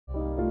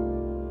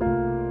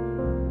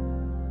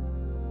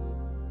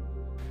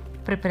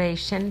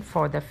Preparation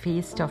for the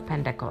Feast of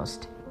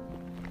Pentecost.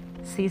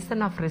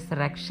 Season of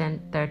Resurrection,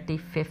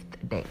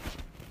 35th day,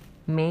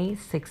 May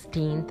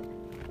 16th,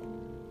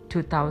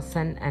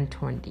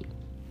 2020.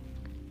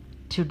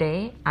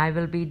 Today I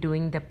will be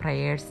doing the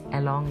prayers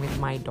along with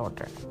my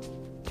daughter.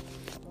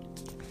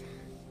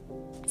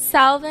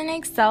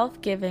 Salvific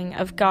self-giving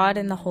of God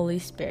and the Holy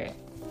Spirit.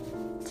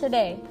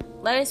 Today,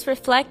 let us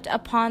reflect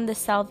upon the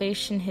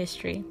salvation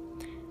history.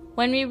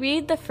 When we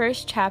read the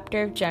first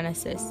chapter of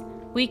Genesis,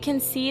 we can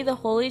see the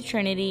Holy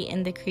Trinity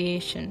in the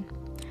creation.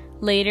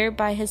 Later,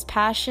 by his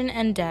passion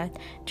and death,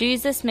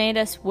 Jesus made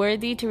us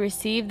worthy to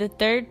receive the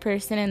third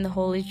person in the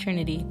Holy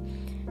Trinity.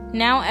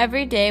 Now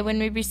every day when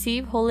we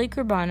receive Holy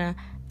Qurbana,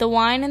 the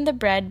wine and the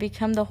bread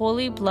become the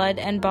holy blood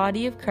and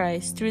body of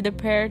Christ through the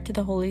prayer to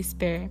the Holy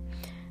Spirit.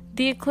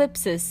 The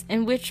eclipses,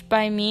 in which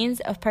by means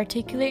of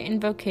particular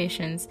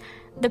invocations,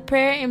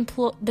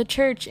 the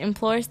Church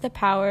implores the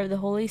power of the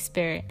Holy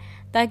Spirit,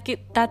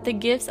 that the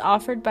gifts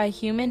offered by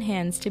human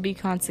hands to be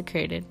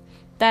consecrated,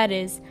 that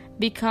is,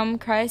 become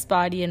Christ's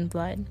body and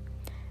blood,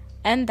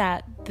 and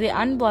that the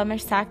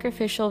unblemished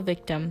sacrificial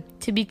victim,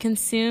 to be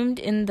consumed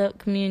in the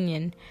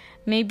communion,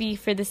 may be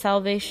for the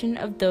salvation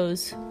of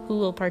those who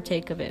will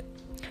partake of it.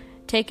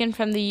 Taken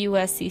from the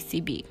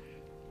USCCB.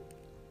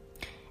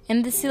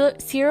 In the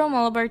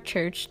Syro-Malabar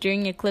Church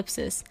during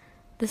eclipses,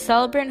 the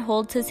celebrant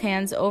holds his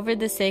hands over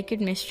the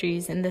sacred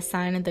mysteries in the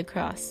sign of the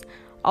cross.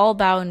 All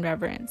bow in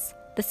reverence.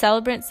 The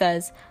celebrant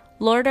says,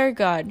 "Lord our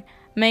God,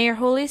 may your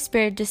Holy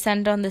Spirit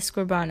descend on this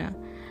Qurbana.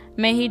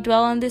 May he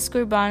dwell on this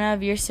Qurbana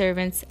of your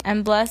servants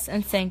and bless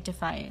and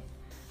sanctify it.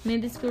 May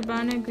this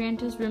Qurbana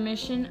grant us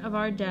remission of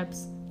our debts,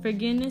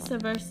 forgiveness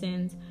of our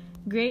sins,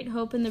 great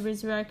hope in the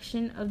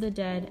resurrection of the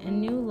dead, and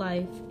new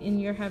life in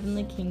your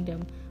heavenly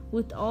kingdom,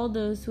 with all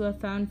those who have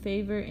found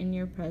favor in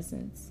your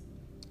presence."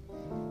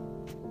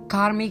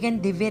 കാർമികൻ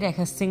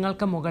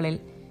ദിവ്യരഹസ്യങ്ങൾക്ക് മുകളിൽ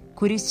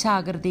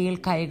കുരിശാകൃതിയിൽ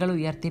കൈകൾ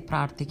ഉയർത്തി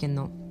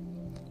പ്രാർത്ഥിക്കുന്നു.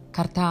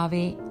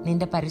 കർത്താവേ,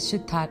 നിന്റെ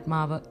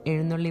പരിശുദ്ധാത്മാവ്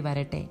എഴുന്നള്ളി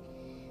വരട്ടെ.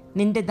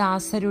 നിന്റെ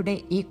ദാസരുടെ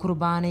ഈ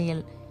കുർബാനയിൽ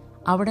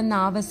അവിടുന്ന്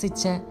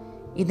ആവസിച്ച്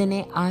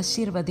ഇതിനെ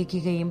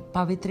ആശീർവദിക്കുകയും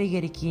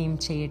പവിത്രീകരിക്കുകയും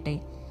ചെയ്യട്ടെ.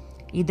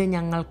 ഇത്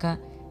ഞങ്ങൾക്ക്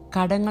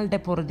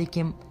കടങ്ങളുടെ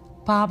പൊറുതിക്കും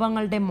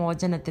പാപങ്ങളുടെ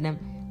മോചനത്തിനും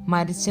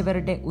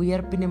മരിച്ചവരുടെ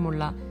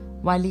ഉയർപ്പിനുമുള്ള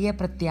വലിയ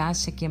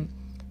പ്രത്യാശയ്ക്കും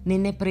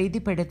നിന്നെ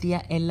പ്രീതിപ്പെടുത്തിയ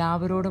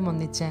എല്ലാവരോടും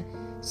ഒന്നിച്ച്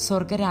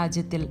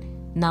സ്വർഗരാജ്യത്തിൽ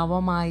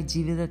നവമായ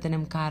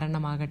ജീവിതത്തിനും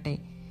കാരണമാകട്ടെ.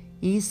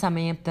 ഈ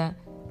സമയത്ത്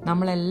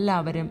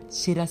നമ്മളെല്ലാവരും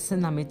ശിരസ്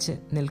നമിച്ച്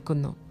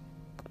നിൽക്കുന്നു.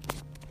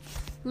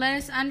 Let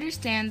us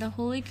understand the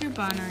Holy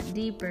Qurbana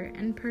deeper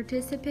and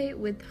participate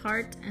with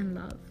heart and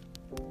love.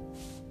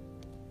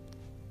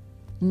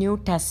 New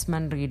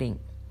Testament reading.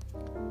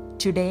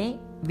 Today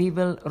we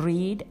will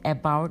read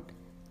about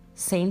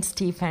Saint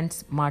Stephen's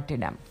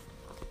martyrdom.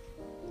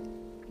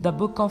 The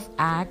book of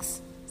Acts,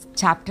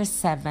 chapter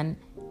 7,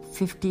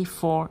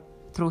 54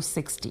 through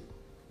 60.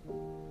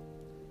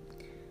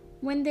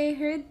 When they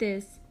heard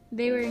this,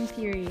 they were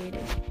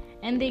infuriated,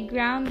 and they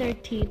ground their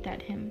teeth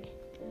at him.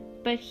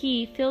 But he,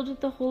 filled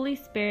with the Holy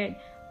Spirit,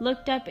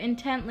 looked up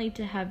intently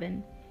to heaven,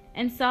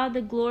 and saw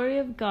the glory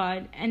of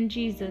God and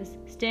Jesus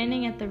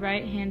standing at the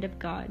right hand of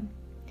God.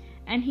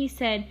 And he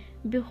said,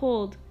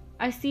 "Behold,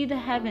 I see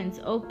the heavens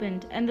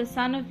opened, and the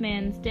Son of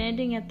Man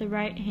standing at the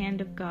right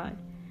hand of God."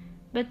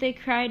 But they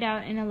cried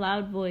out in a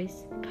loud voice,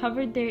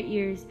 covered their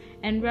ears,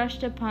 and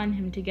rushed upon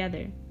him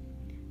together.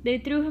 They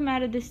threw him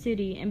out of the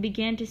city and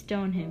began to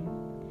stone him.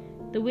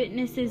 The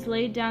witnesses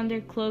laid down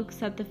their cloaks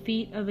at the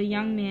feet of a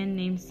young man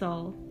named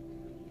Saul.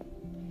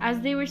 As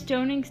they were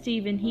stoning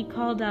Stephen, he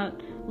called out,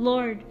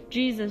 "Lord,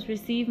 Jesus,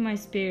 receive my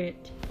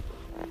spirit."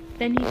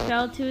 Then he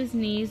fell to his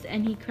knees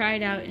and he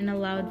cried out in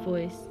a loud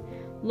voice,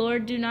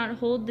 "Lord, do not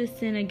hold this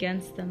sin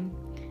against them."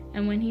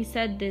 And when he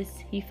said this,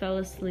 he fell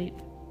asleep.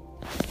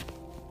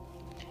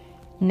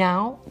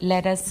 Now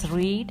let us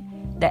read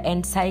the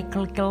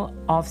encyclical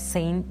of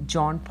Saint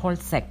John Paul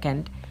II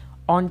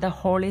on the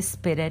Holy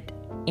Spirit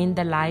in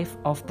the life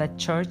of the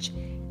Church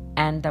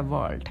and the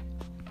world.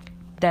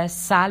 The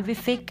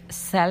salvific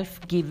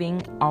self-giving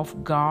of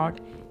God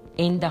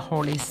in the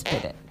Holy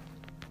Spirit.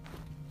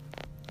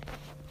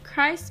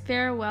 Christ's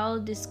farewell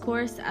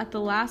discourse at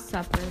the Last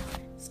Supper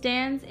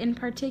stands in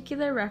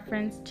particular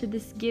reference to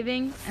this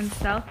giving and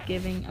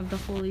self-giving of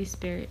the Holy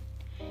Spirit.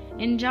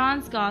 In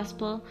John's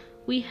Gospel,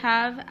 we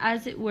have,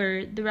 as it were,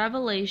 the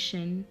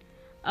revelation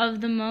of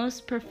the most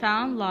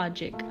profound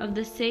logic of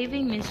the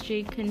saving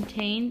mystery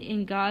contained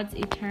in God's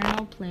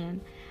eternal plan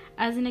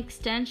as an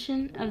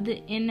extension of the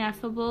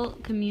ineffable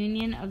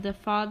communion of the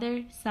Father,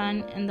 Son,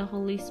 and the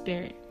Holy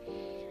Spirit.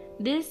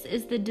 This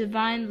is the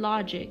divine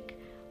logic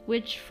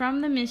which from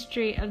the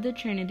mystery of the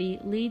Trinity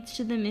leads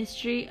to the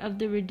mystery of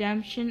the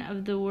redemption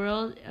of the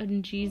world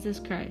in Jesus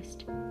Christ.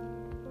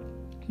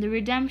 The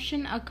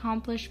redemption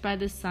accomplished by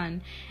the Son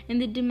in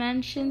the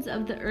dimensions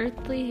of the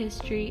earthly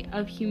history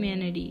of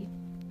humanity,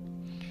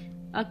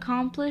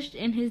 accomplished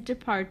in his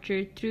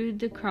departure through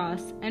the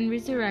cross and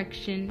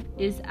resurrection,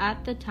 is at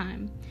the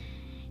time,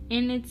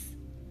 in its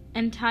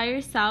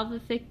entire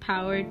salvific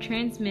power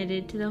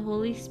transmitted to the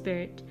Holy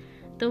Spirit,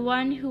 the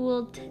one who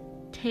will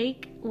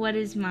take what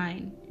is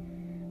mine.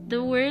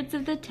 The words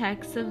of the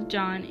text of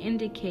John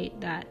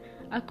indicate that,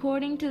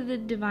 according to the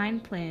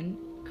divine plan,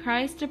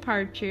 Christ's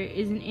departure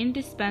is an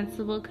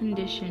indispensable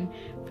condition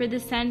for the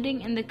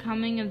sending and the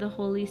coming of the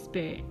Holy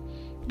Spirit.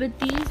 But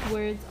these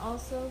words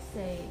also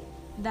say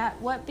that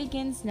what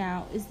begins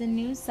now is the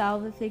new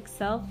salvific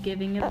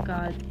self-giving of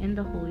God in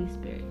the Holy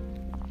Spirit.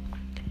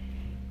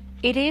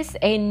 It is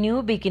a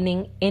new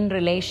beginning in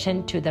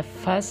relation to the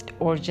first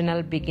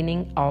original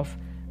beginning of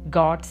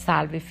God's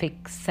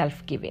salvific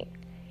self-giving,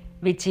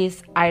 which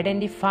is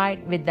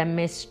identified with the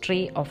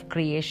mystery of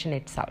creation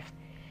itself.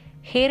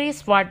 Here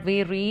is what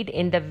we read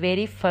in the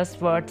very first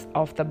words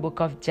of the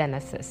book of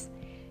Genesis.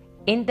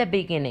 In the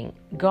beginning,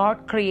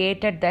 God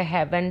created the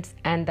heavens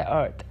and the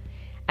earth,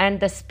 and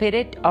the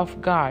Spirit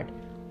of God,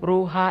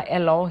 Ruha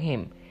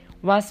Elohim,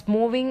 was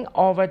moving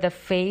over the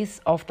face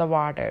of the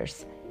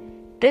waters.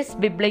 This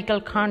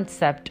biblical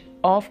concept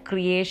of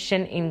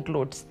creation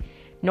includes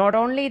not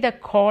only the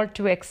call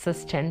to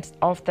existence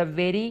of the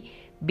very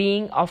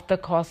being of the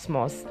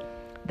cosmos,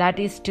 that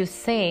is to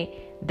say,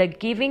 the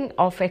giving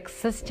of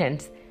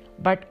existence,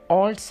 but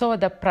also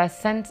the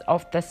presence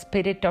of the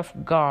Spirit of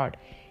God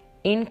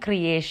in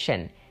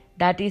creation,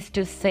 that is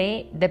to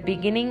say, the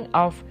beginning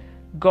of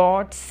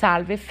God's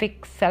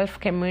salvific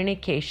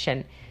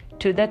self-communication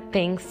to the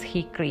things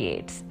He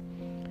creates.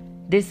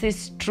 This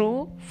is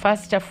true,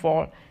 first of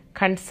all,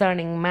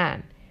 concerning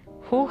man,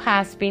 who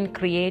has been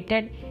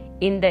created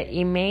in the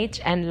image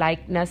and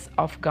likeness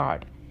of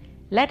God.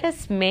 Let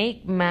us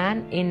make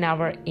man in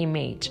our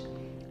image,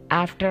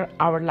 after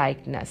our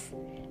likeness.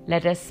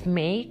 Let us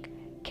make,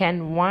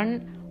 can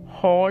one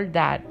hold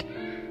that?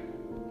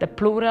 The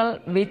plural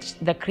which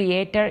the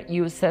Creator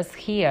uses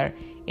here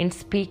in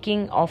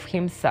speaking of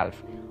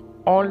Himself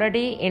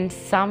already in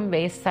some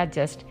way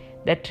suggests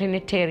the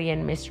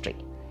Trinitarian mystery,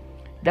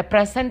 the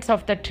presence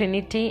of the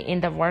Trinity in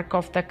the work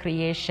of the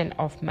creation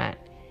of man.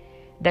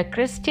 The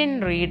Christian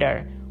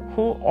reader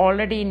who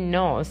already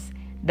knows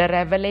the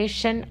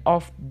revelation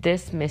of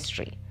this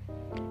mystery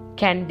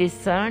can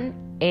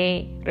discern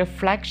a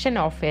reflection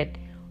of it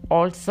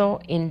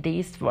also in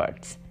these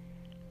words.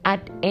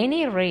 At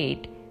any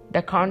rate,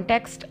 the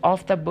context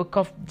of the book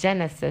of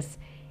Genesis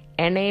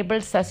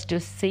enables us to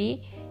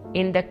see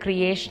in the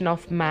creation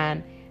of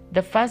man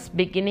the first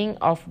beginning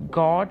of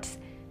God's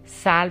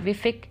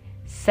salvific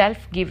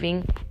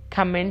self-giving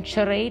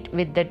commensurate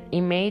with the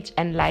image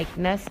and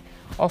likeness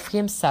of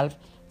Himself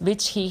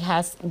which He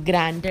has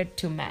granted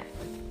to man.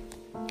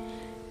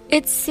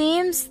 It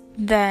seems,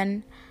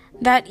 then,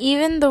 that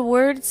even the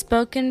words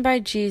spoken by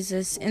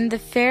Jesus in the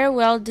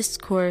farewell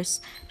discourse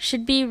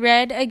should be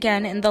read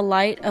again in the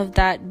light of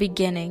that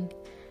beginning,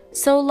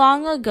 so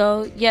long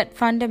ago yet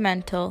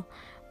fundamental,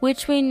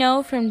 which we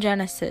know from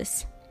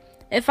Genesis.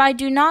 If I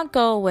do not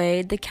go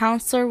away, the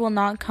Counselor will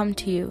not come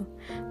to you,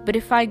 but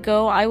if I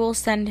go, I will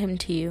send him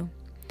to you.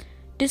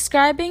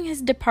 Describing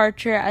his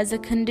departure as a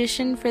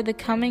condition for the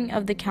coming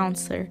of the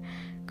Counselor,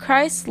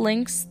 Christ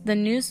links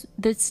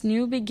this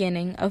new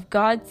beginning of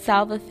God's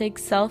salvific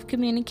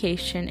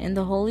self-communication in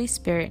the Holy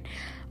Spirit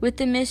with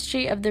the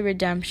mystery of the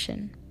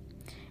redemption.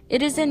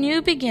 It is a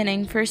new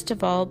beginning, first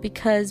of all,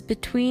 because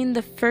between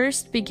the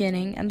first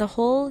beginning and the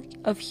whole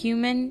of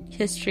human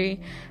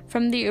history,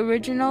 from the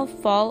original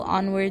fall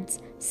onwards,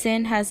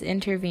 sin has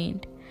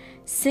intervened.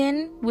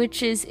 Sin,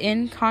 which is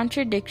in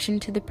contradiction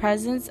to the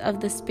presence of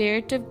the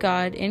Spirit of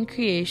God in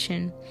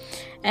creation,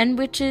 and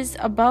which is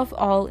above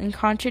all in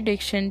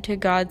contradiction to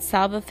God's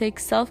salvific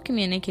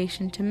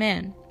self-communication to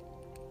man.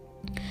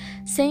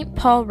 St.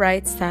 Paul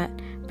writes that,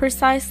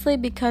 precisely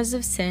because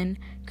of sin,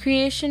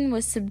 creation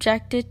was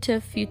subjected to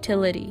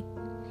futility,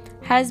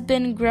 has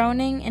been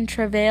groaning and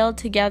travailed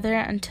together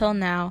until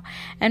now,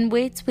 and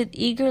waits with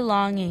eager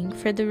longing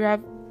for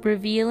the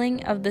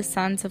revealing of the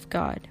sons of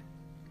God.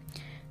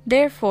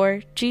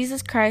 Therefore,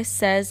 Jesus Christ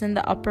says in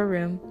the upper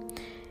room,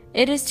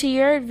 "It is to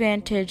your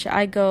advantage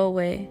I go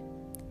away.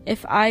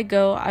 If I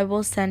go, I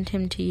will send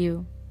him to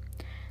you."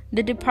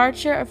 The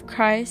departure of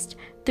Christ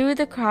through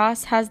the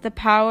cross has the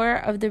power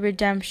of the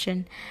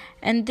redemption,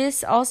 and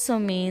this also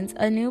means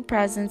a new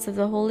presence of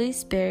the Holy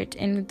Spirit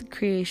in the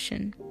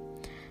creation.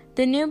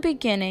 The new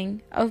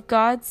beginning of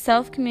God's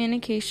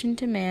self-communication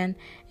to man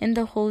in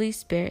the Holy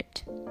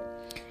Spirit.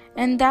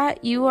 And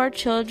that you are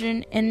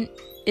children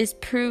is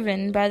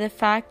proven by the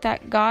fact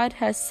that God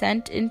has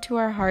sent into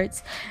our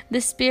hearts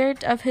the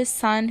Spirit of His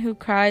Son who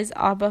cries,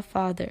 "Abba,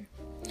 Father."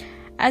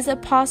 As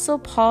Apostle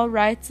Paul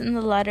writes in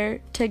the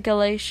letter to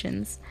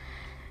Galatians,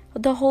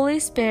 the Holy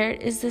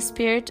Spirit is the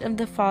Spirit of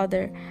the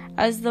Father,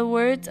 as the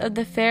words of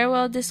the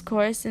farewell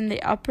discourse in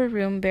the upper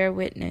room bear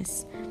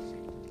witness.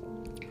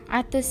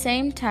 At the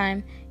same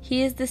time,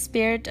 He is the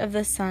Spirit of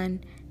the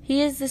Son.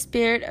 He is the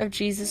Spirit of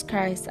Jesus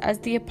Christ, as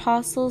the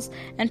apostles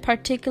and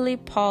particularly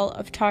Paul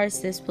of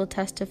Tarsus will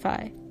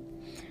testify.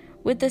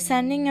 With the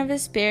sending of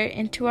His Spirit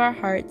into our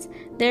hearts,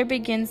 there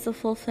begins the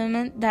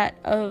fulfillment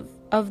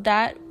of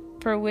that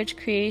for which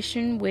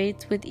creation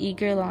waits with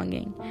eager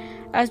longing,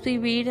 as we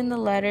read in the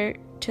letter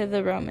to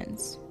the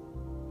Romans.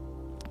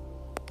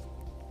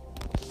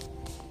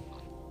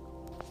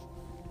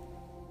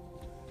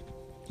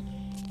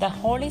 The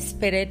Holy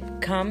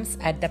Spirit comes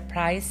at the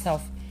price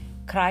of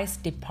Christ's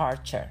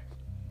departure.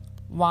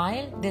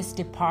 While this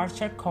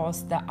departure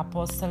caused the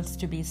apostles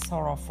to be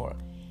sorrowful,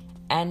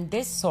 and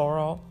this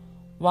sorrow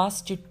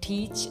was to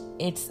reach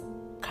its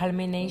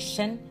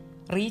culmination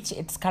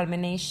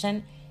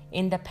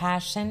in the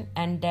passion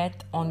and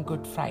death on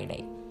Good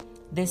Friday,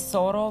 this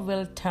sorrow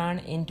will turn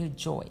into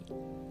joy.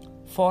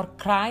 For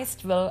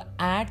Christ will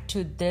add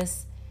to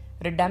this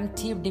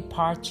redemptive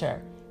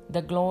departure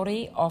the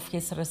glory of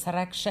his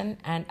resurrection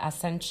and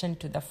ascension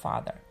to the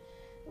Father.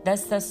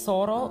 Thus the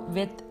sorrow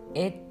with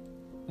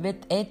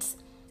its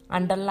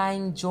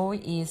underlying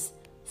joy is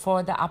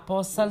for the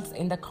apostles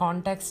in the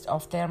context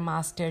of their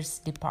master's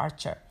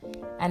departure,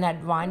 an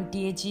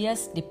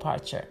advantageous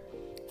departure.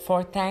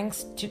 For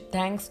thanks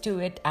to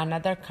it,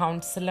 another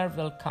counselor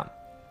will come.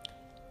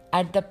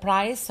 At the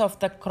price of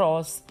the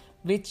cross,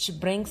 which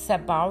brings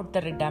about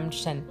the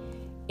redemption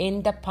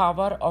in the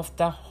power of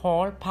the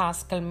whole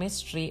paschal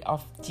mystery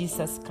of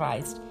Jesus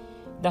Christ,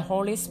 the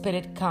Holy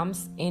Spirit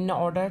comes in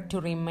order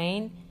to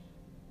remain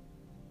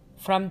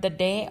from the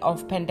day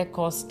of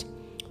Pentecost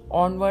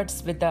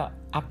onwards with the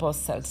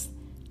apostles,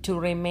 to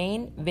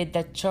remain with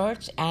the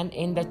church and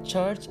in the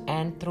church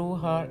and through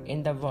her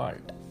in the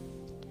world.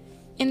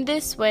 In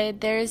this way,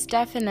 there is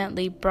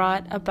definitely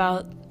brought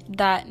about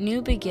that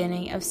new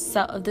beginning of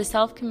the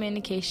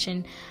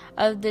self-communication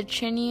of the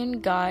Triune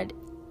God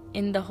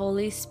in the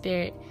Holy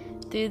Spirit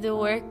through the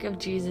work of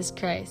Jesus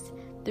Christ,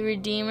 the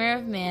Redeemer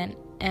of man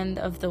and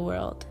of the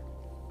world.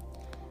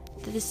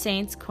 The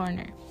Saints'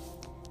 Corner.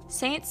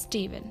 Saint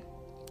Stephen.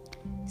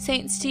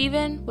 Saint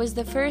Stephen was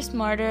the first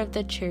martyr of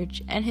the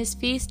Church, and his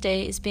feast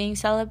day is being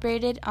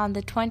celebrated on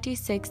the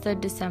 26th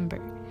of December.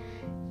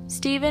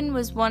 Stephen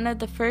was one of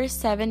the first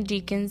 7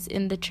 deacons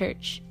in the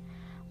Church.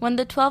 When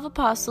the 12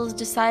 apostles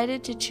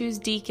decided to choose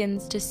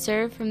deacons to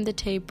serve from the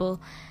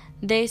table,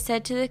 they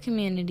said to the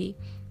community,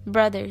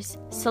 "Brothers,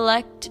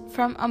 select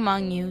from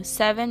among you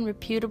 7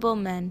 reputable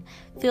men,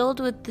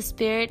 filled with the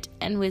Spirit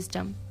and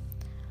wisdom,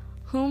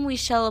 whom we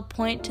shall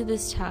appoint to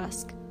this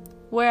task,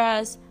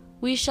 whereas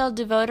we shall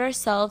devote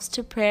ourselves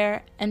to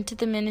prayer and to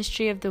the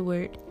ministry of the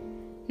word."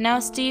 Now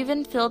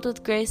Stephen, filled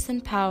with grace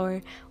and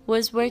power,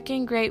 was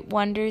working great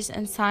wonders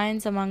and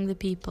signs among the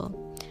people.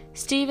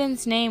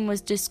 Stephen's name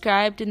was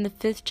described in the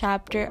 5th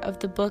chapter of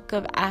the book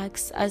of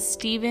Acts as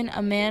Stephen,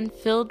 a man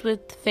filled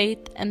with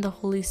faith and the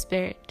Holy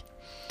Spirit.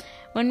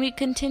 When we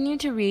continue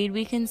to read,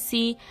 we can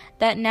see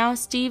that now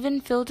Stephen,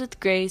 filled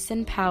with grace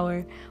and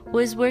power,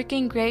 was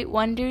working great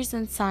wonders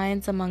and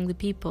signs among the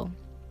people.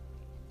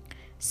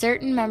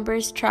 Certain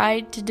members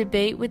tried to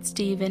debate with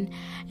Stephen,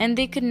 and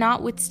they could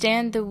not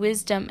withstand the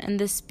wisdom and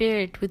the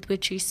spirit with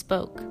which he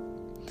spoke.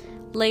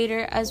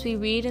 Later, as we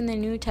read in the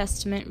New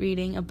Testament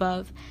reading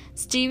above,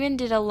 Stephen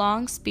did a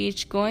long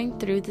speech going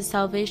through the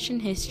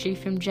salvation history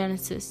from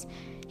Genesis.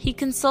 He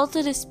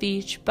consulted his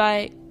speech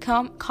by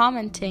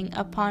commenting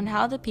upon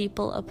how the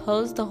people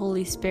opposed the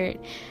Holy Spirit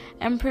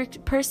and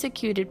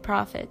persecuted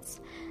prophets.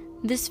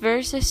 This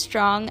verse is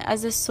strong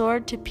as a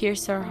sword to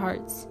pierce our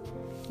hearts.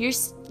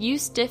 You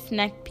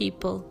stiff-necked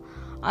people,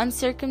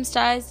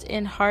 uncircumcised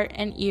in heart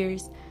and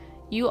ears,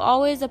 you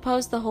always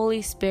oppose the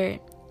Holy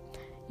Spirit.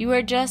 You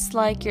are just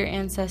like your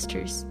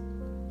ancestors.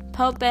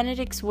 Pope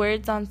Benedict's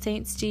words on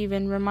Saint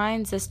Stephen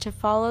reminds us to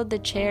follow the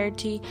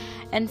charity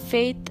and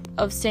faith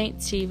of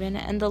Saint Stephen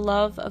and the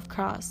love of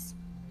cross.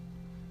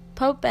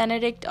 Pope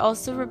Benedict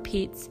also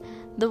repeats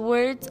the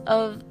words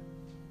of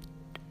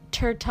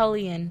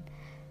Tertullian.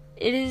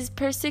 It is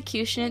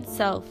persecution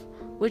itself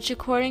which,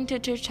 according to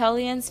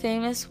Tertullian's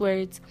famous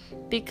words,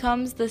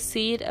 becomes the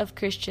seed of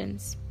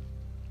Christians,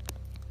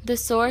 the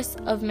source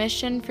of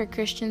mission for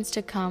Christians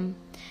to come,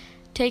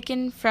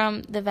 taken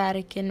from the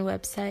Vatican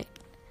website.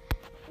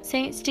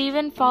 Saint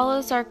Stephen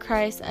follows our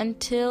Christ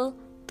until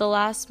the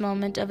last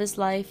moment of his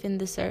life in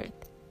this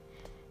earth.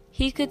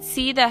 He could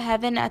see the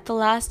heaven at the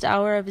last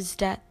hour of his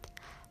death.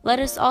 Let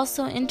us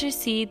also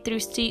intercede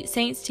through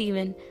Saint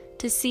Stephen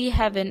to see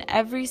heaven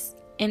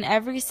in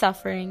every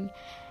suffering,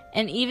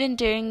 and even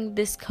during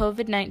this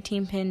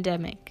COVID-19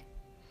 pandemic.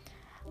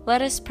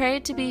 Let us pray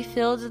to be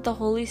filled with the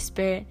Holy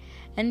Spirit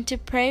and to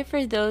pray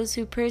for those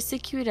who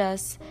persecute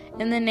us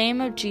in the name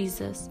of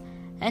Jesus,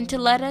 and to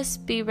let us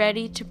be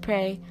ready to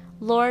pray,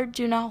 "Lord,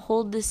 do not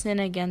hold this sin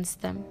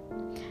against them."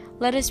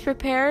 Let us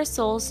prepare our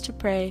souls to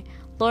pray,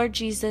 "Lord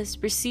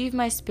Jesus, receive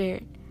my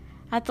spirit,"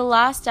 at the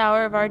last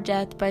hour of our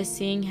death by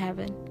seeing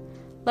heaven.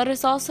 Let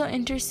us also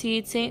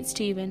intercede Saint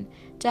Stephen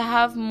to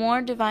have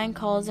more divine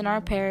calls in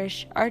our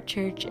parish, our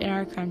church, and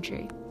our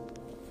country.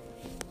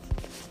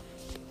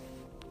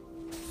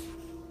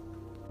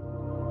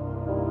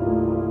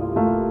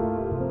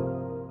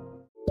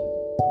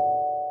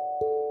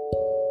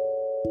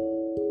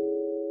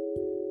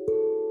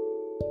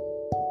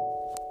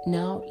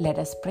 Now let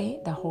us pray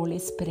the Holy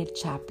Spirit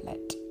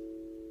Chaplet.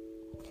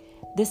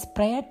 This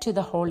prayer to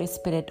the Holy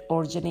Spirit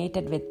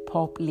originated with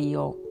Pope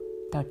Leo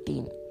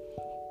XIII.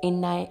 In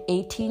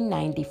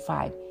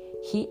 1895,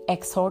 he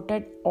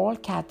exhorted all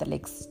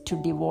Catholics to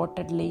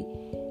devotedly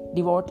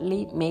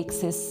make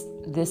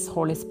this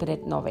Holy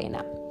Spirit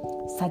novena.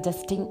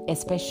 suggesting a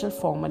special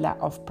formula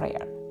of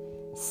prayer.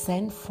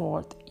 Send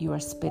forth your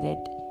Spirit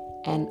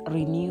and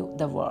renew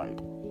the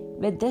world.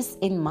 With this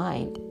in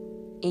mind,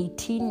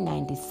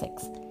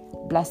 1896,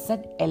 Blessed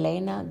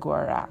Elena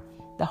Guerra,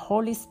 the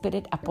Holy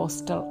Spirit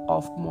apostle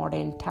of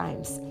modern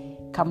times,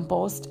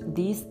 composed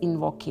these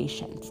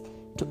invocations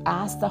to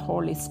ask the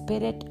Holy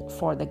Spirit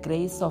for the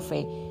grace of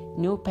a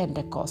new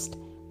Pentecost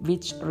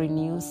which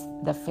renews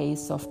the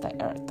face of the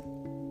earth.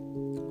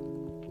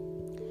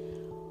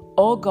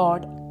 O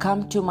God,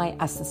 come to my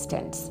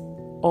assistance.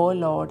 O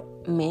Lord,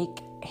 make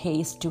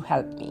haste to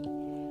help me.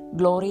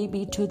 Glory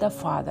be to the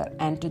Father,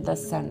 and to the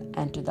Son,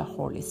 and to the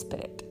Holy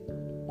Spirit.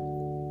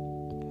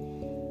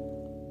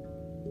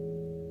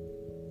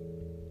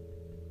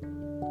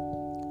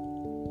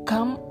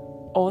 Come,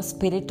 O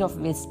Spirit of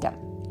wisdom,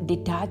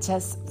 detach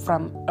us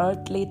from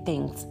earthly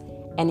things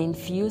and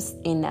infuse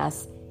in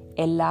us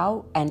a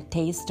love and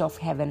taste of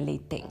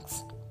heavenly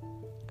things.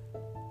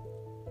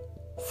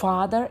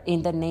 Father,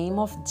 in the name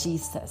of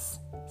Jesus,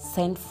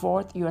 send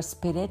forth your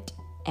Spirit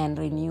and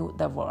renew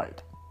the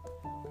world.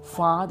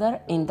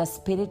 Father, in the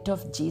Spirit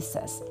of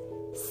Jesus,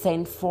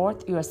 send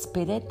forth your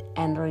Spirit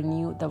and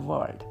renew the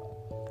world.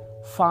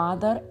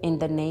 Father, in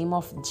the name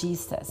of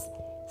Jesus,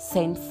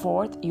 send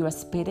forth your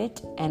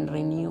Spirit and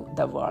renew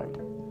the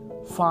world.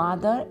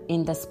 Father,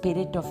 in the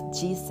Spirit of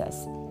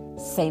Jesus,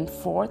 send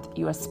forth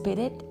your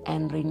Spirit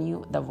and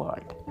renew the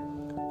world.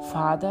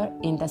 Father,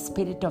 in the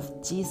Spirit of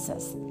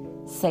Jesus,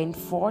 send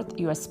forth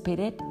your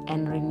Spirit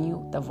and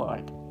renew the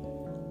world.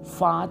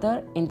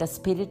 Father, in the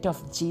Spirit of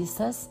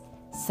Jesus,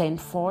 send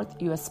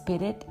forth your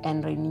Spirit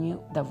and renew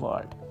the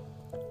world.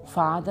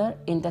 Father,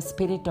 in the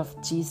Spirit of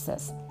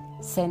Jesus,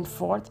 send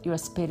forth your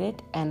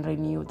Spirit and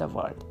renew the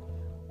world.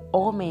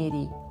 O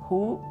Mary,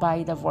 who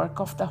by the work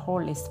of the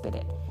Holy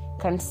Spirit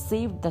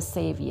conceived the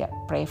Savior,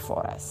 pray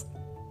for us.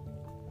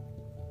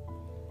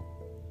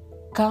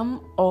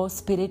 Come, O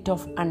Spirit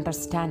of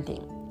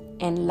understanding,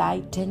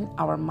 enlighten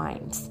our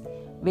minds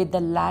with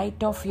the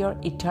light of your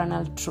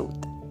eternal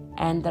truth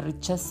and the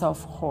riches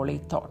of holy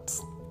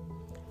thoughts.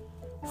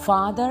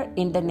 Father,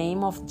 in the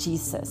name of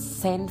Jesus,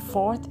 send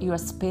forth your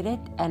Spirit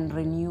and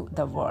renew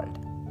the world.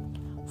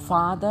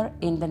 Father,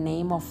 in the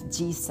name of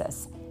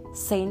Jesus,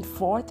 send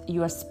forth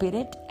your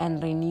Spirit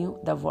and renew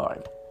the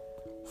world.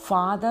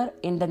 Father,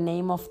 in the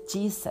name of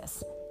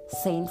Jesus,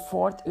 send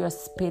forth your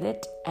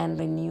Spirit and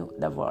renew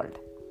the world.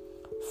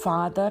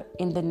 Father,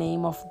 in the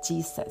name of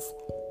Jesus,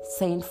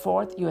 send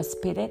forth your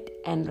Spirit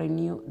and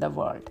renew the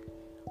world.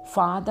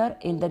 Father,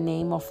 in the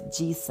name of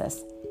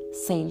Jesus,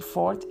 send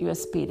forth your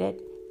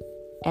Spirit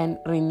and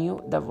renew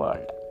the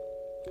world.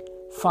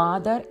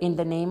 Father, in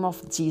the name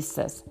of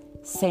Jesus,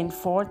 send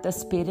forth the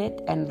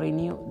Spirit and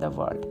renew the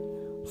world.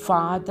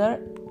 Father,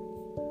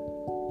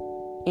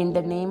 in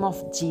the name of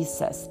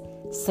Jesus,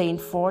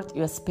 send forth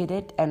your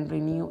Spirit and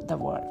renew the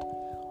world.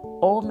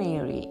 O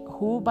Mary,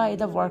 who by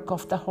the work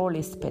of the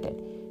Holy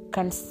Spirit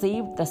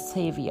conceived the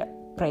Savior,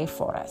 pray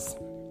for us.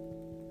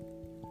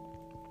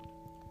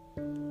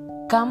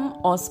 Come,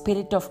 O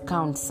Spirit of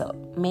counsel,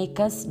 make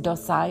us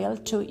docile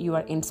to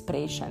your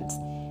inspirations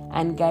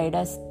and guide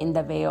us in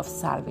the way of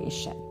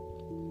salvation.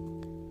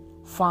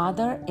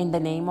 Father, in the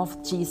name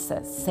of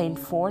Jesus, send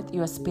forth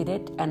your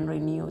Spirit and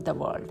renew the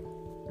world.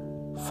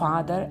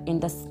 Father, in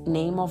the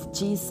name of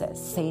Jesus,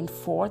 send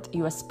forth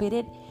your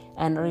Spirit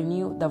and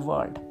renew the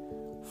world.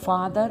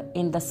 Father,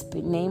 in the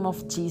name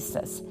of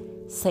Jesus,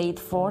 send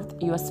forth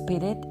your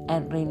Spirit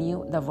and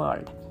renew the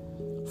world.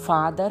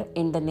 Father,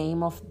 in the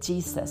name of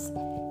Jesus,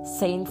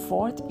 send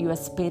forth your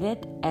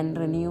Spirit and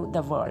renew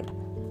the world.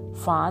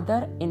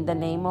 Father, in the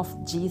name of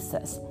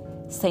Jesus,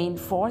 send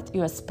forth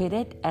your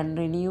Spirit and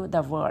renew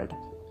the world.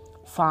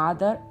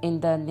 Father, in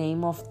the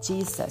name of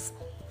Jesus,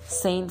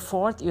 send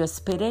forth your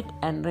Spirit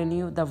and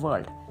renew the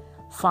world.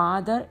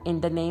 Father, in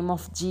the name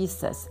of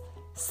Jesus,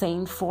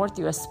 send forth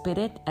your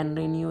Spirit and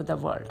renew the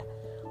world.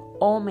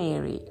 O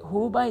Mary,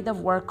 who by the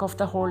work of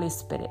the Holy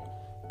Spirit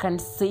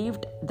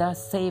conceived the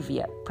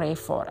Savior, pray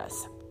for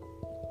us.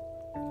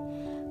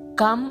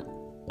 Come,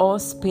 O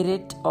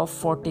Spirit of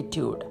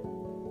fortitude,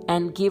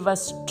 and give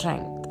us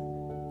strength,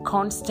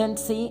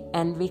 constancy,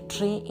 and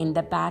victory in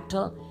the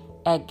battle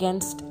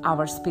against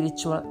our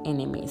spiritual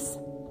enemies.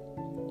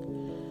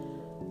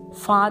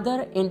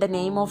 Father, in the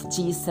name of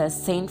Jesus,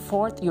 send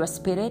forth your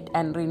Spirit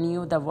and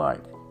renew the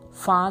world.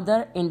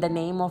 Father, in the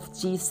name of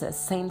Jesus,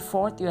 send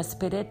forth your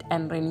Spirit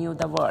and renew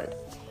the world.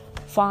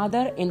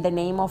 Father, in the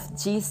name of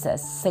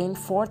Jesus, send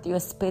forth your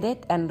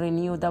Spirit and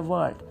renew the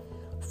world.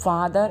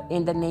 Father,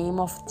 in the name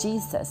of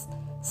Jesus,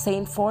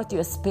 send forth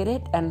your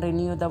Spirit and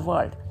renew the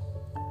world.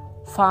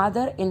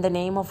 Father, in the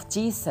name of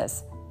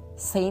Jesus,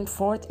 send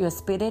forth your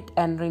Spirit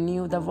and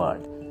renew the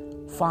world.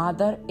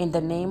 Father, in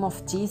the name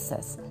of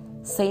Jesus,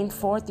 send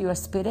forth your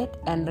Spirit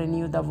and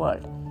renew the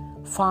world.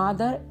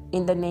 Father,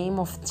 in the name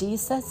of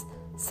Jesus,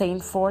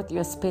 send forth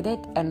your Spirit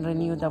and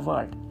renew the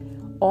world.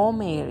 O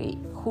Mary,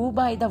 who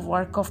by the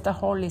work of the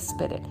Holy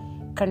Spirit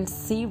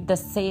conceived the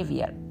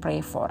Savior,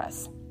 pray for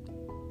us.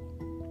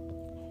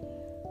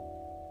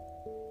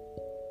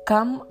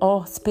 Come,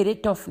 O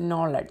Spirit of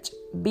knowledge,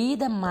 be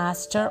the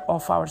master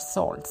of our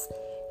souls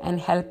and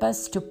help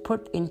us to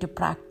put into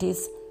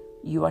practice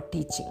your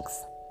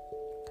teachings.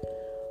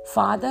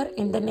 Father,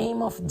 in the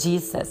name of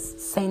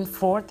Jesus, send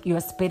forth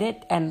your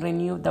Spirit and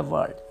renew the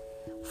world.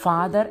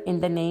 Father, in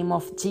the name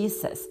of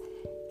Jesus,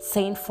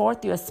 send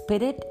forth your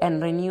Spirit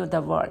and renew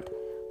the world.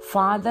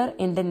 Father,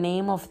 in the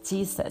name of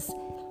Jesus,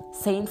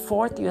 send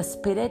forth your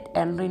Spirit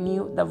and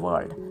renew the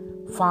world.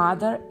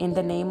 Father, in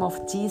the name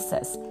of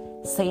Jesus,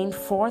 send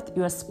forth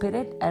your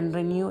Spirit and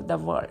renew the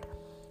world.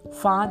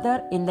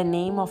 Father, in the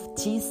name of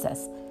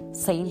Jesus,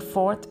 send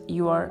forth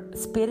your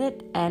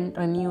Spirit and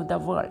renew the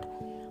world.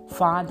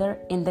 Father,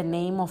 in the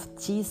name of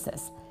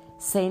Jesus,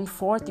 send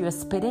forth your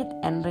Spirit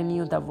and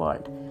renew the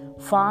world.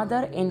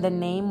 Father, in the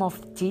name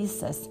of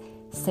Jesus,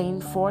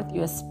 send forth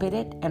your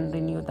Spirit and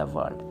renew the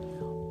world.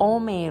 O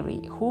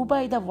Mary, who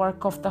by the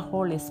work of the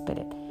Holy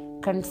Spirit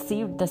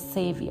conceived the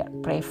Savior,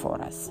 pray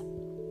for us.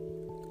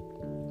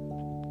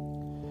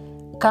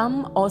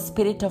 Come, O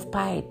Spirit of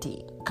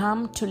piety,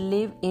 come to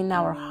live in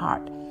our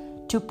heart,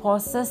 to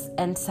possess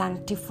and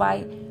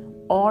sanctify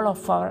all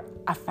of our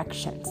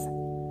affections.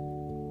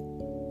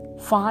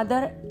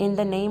 Father, in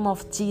the name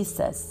of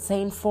Jesus,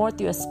 send forth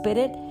your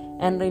Spirit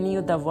and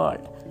renew the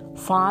world.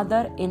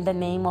 Father, in the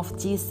name of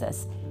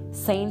Jesus,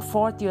 send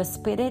forth your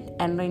Spirit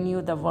and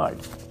renew the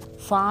world.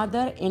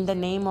 Father, in the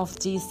name of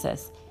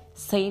Jesus,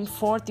 send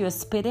forth your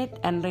Spirit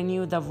and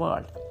renew the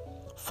world.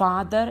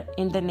 Father,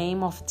 in the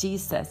name of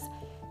Jesus,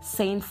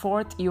 send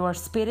forth your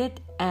Spirit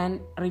and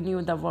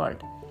renew the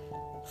world.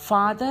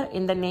 Father,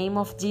 in the name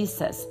of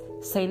Jesus,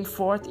 send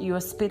forth your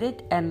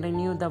Spirit and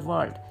renew the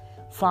world.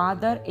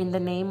 Father, in the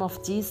name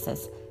of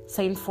Jesus,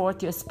 send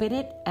forth your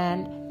Spirit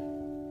and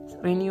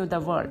renew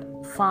the world.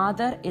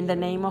 Father, in the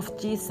name of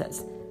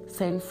Jesus,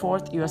 send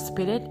forth your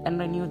Spirit and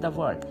renew the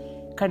world.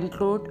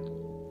 Conclude.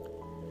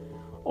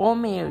 O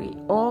Mary,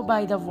 O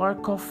by the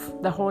work of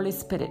the Holy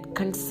Spirit,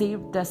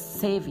 conceived the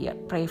Savior,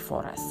 pray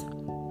for us.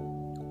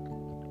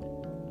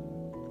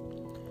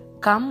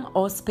 Come,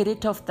 O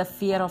Spirit of the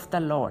fear of the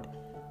Lord,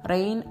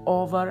 reign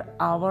over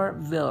our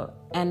will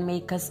and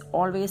make us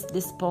always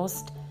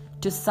disposed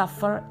to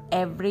suffer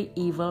every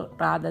evil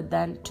rather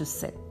than to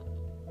sin.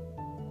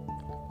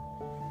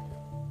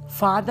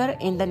 Father,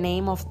 in the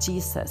name of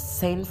Jesus,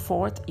 send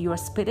forth your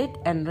Spirit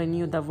and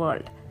renew the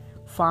world.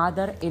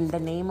 Father, in the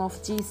name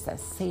of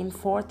Jesus, send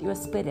forth your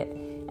Spirit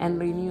and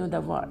renew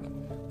the world.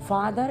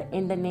 Father,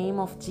 in the name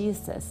of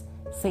Jesus,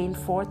 send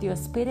forth your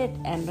Spirit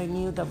and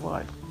renew the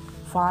world.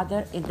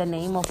 Father, in the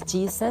name of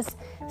Jesus,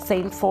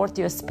 send forth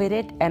your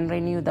Spirit and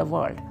renew the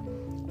world.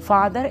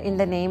 Father, in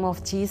the name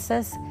of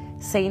Jesus,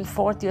 send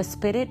forth your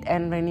Spirit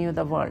and renew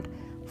the world.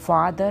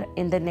 Father,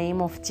 in the name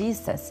of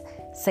Jesus,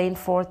 send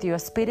forth your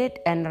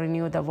Spirit and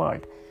renew the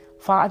world.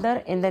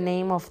 Father, in the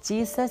name of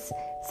Jesus,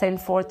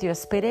 send forth your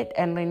Spirit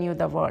and renew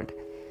the world.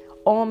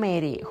 O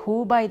Mary,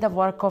 who by the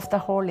work of the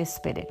Holy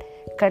Spirit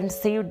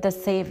conceived the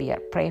Savior,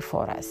 pray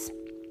for us.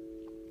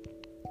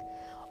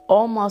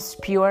 O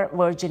most pure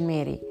Virgin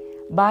Mary,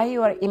 by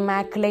your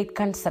immaculate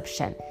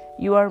conception,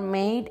 you are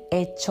made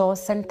a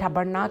chosen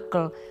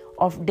tabernacle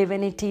of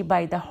divinity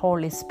by the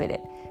Holy Spirit.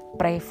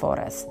 Pray for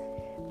us.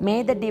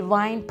 May the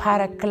divine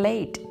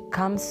Paraclete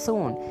come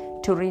soon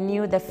to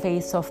renew the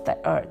face of the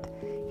earth.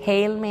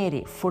 Hail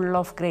Mary, full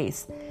of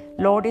grace,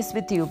 Lord is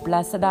with you.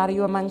 Blessed are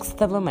you amongst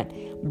the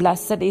women.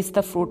 Blessed is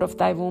the fruit of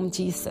thy womb,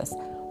 Jesus.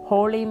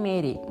 Holy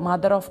Mary,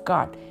 Mother of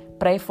God,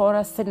 pray for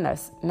us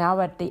sinners,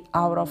 now at the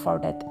hour of our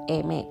death.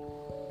 Amen.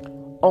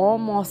 O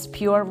most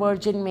pure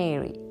Virgin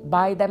Mary,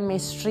 by the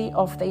mystery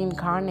of the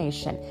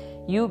Incarnation,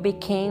 you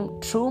became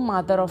true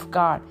Mother of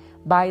God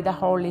by the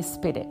Holy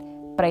Spirit.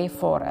 Pray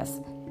for us.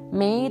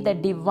 May the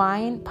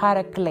divine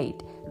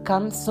Paraclete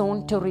come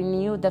soon to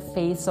renew the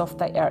face of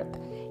the earth.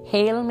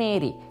 Hail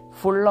Mary,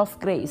 full of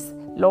grace,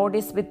 Lord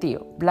is with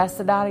you.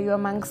 Blessed are you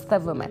amongst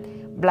the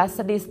women.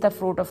 Blessed is the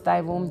fruit of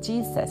thy womb,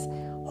 Jesus.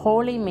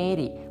 Holy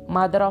Mary,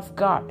 Mother of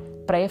God,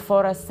 pray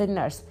for us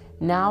sinners,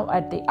 now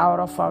at the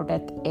hour of our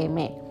death.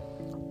 Amen.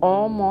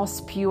 O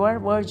most pure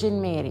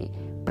Virgin Mary,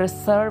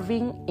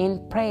 preserving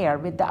in prayer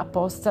with the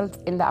apostles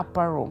in the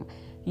upper room,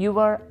 you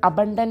were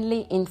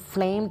abundantly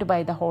inflamed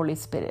by the Holy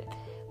Spirit.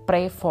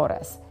 Pray for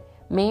us.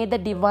 May the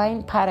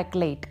divine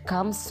Paraclete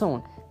come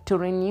soon to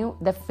renew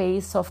the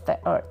face of the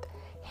earth.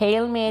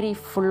 Hail Mary,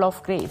 full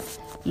of grace,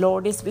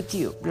 Lord is with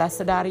you.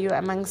 Blessed are you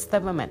amongst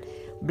the women.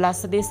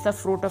 Blessed is the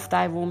fruit of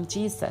thy womb,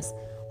 Jesus.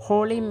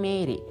 Holy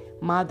Mary,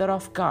 Mother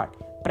of God,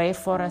 pray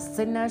for us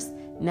sinners,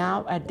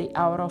 now at the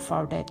hour of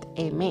our death.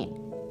 Amen.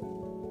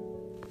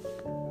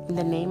 In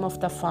the name of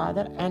the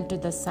Father, and to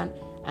the Son,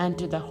 and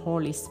to the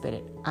Holy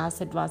Spirit,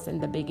 as it was in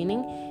the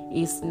beginning,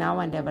 is now,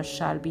 and ever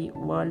shall be,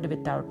 world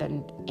without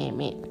end.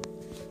 Amen.